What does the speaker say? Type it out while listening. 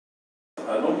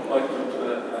I don't like to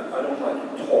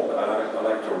talk. I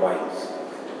like to write.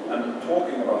 And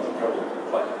talking about the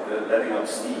project, like letting out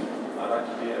steam. I like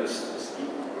to be a steam.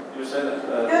 You say that?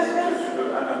 Yes.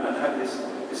 And have this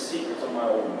secret of my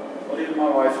own. Not even my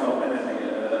wife knows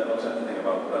anything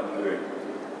about what I'm doing.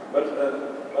 But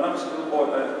when I was a little boy,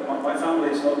 my family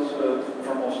is not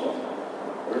from Oslo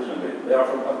originally. They are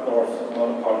from up north,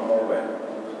 northern part of Norway.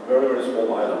 Very, very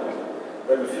small island.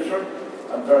 They were fisher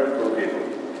and very poor people.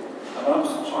 And when I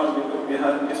was a child, we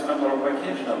spent our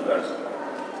vacation up there.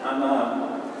 And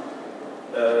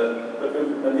but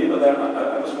when we were there,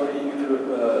 I was very eager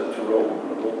to row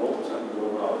boat and go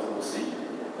out to the sea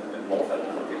in North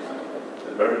Atlantic,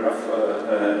 a very rough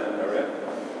area.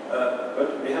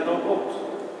 But we had no boat.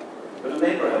 But a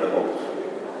neighbor had a boat,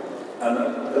 and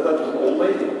that was an old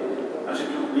lady, and she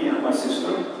took me and my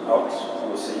sister out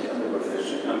on the sea, and we were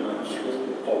fishing, and she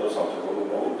taught us how to row a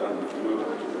boat and do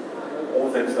all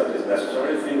things that is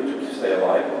necessary for you to stay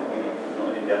alive,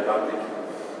 in the Atlantic.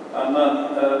 And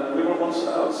we were once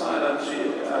outside, and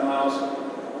I asked,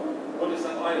 "What is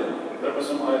that island?" There was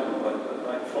some island,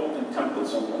 like floating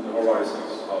temples on the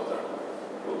horizons out there.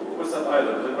 What's that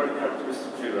island? A very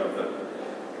characteristic figure out there.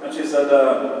 And she said,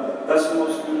 "That's the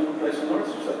most beautiful place on earth,"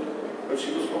 she said. But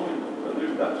she was going to do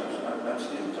that, and she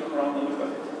didn't turn around and look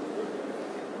at it.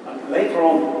 And later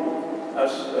on,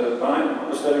 as when I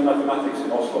was studying mathematics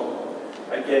in Oslo,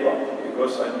 I gave up,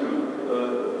 because I knew,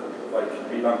 like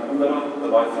Bilang Kundera, the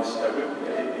life is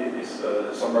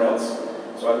somewhere else.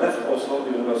 So I left Oslo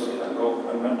University and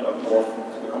went up north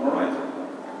to become a writer.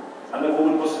 And the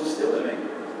woman was still living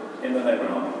in the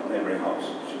neighboring house.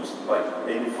 She was like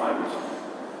 85 or something.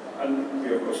 And we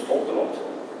of course talked a lot.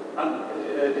 And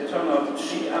it turned out that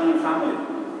she and her family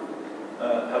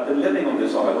had been living on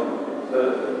this island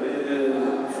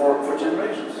for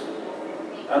generations.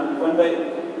 And when they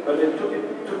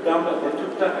took down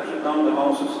the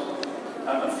houses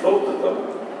and floated them,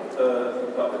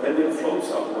 they made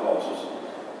floats out of the houses,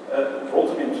 brought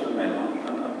them into the mainland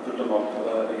and put them up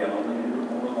again on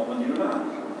the new land.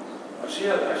 And she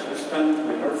had actually spent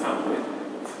with her family.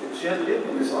 She had lived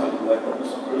on this island like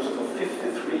Robinson Crusoe for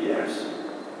 53 years.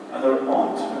 And her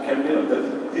aunt, who came in, that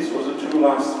this was the two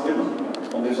last women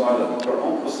on this island. Her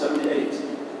aunt was 78.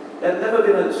 They had never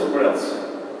been somewhere else.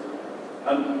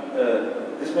 And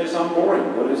this may sound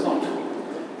boring, but it's not.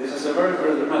 This is a very,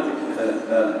 very dramatic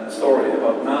story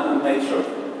about man and nature,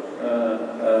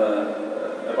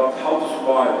 about how to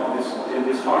survive in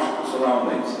these harsh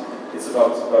surroundings. It's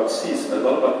about season, a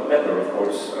lot about weather, of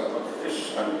course, about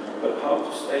fish, but how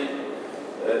to stay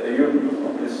a human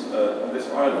on this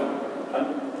island. And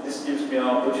this gives me an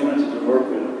opportunity to work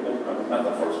with all kinds of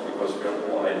metaphors, because we are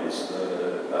all islands.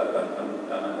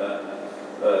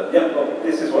 Well,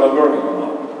 this is what I'm working on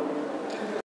now.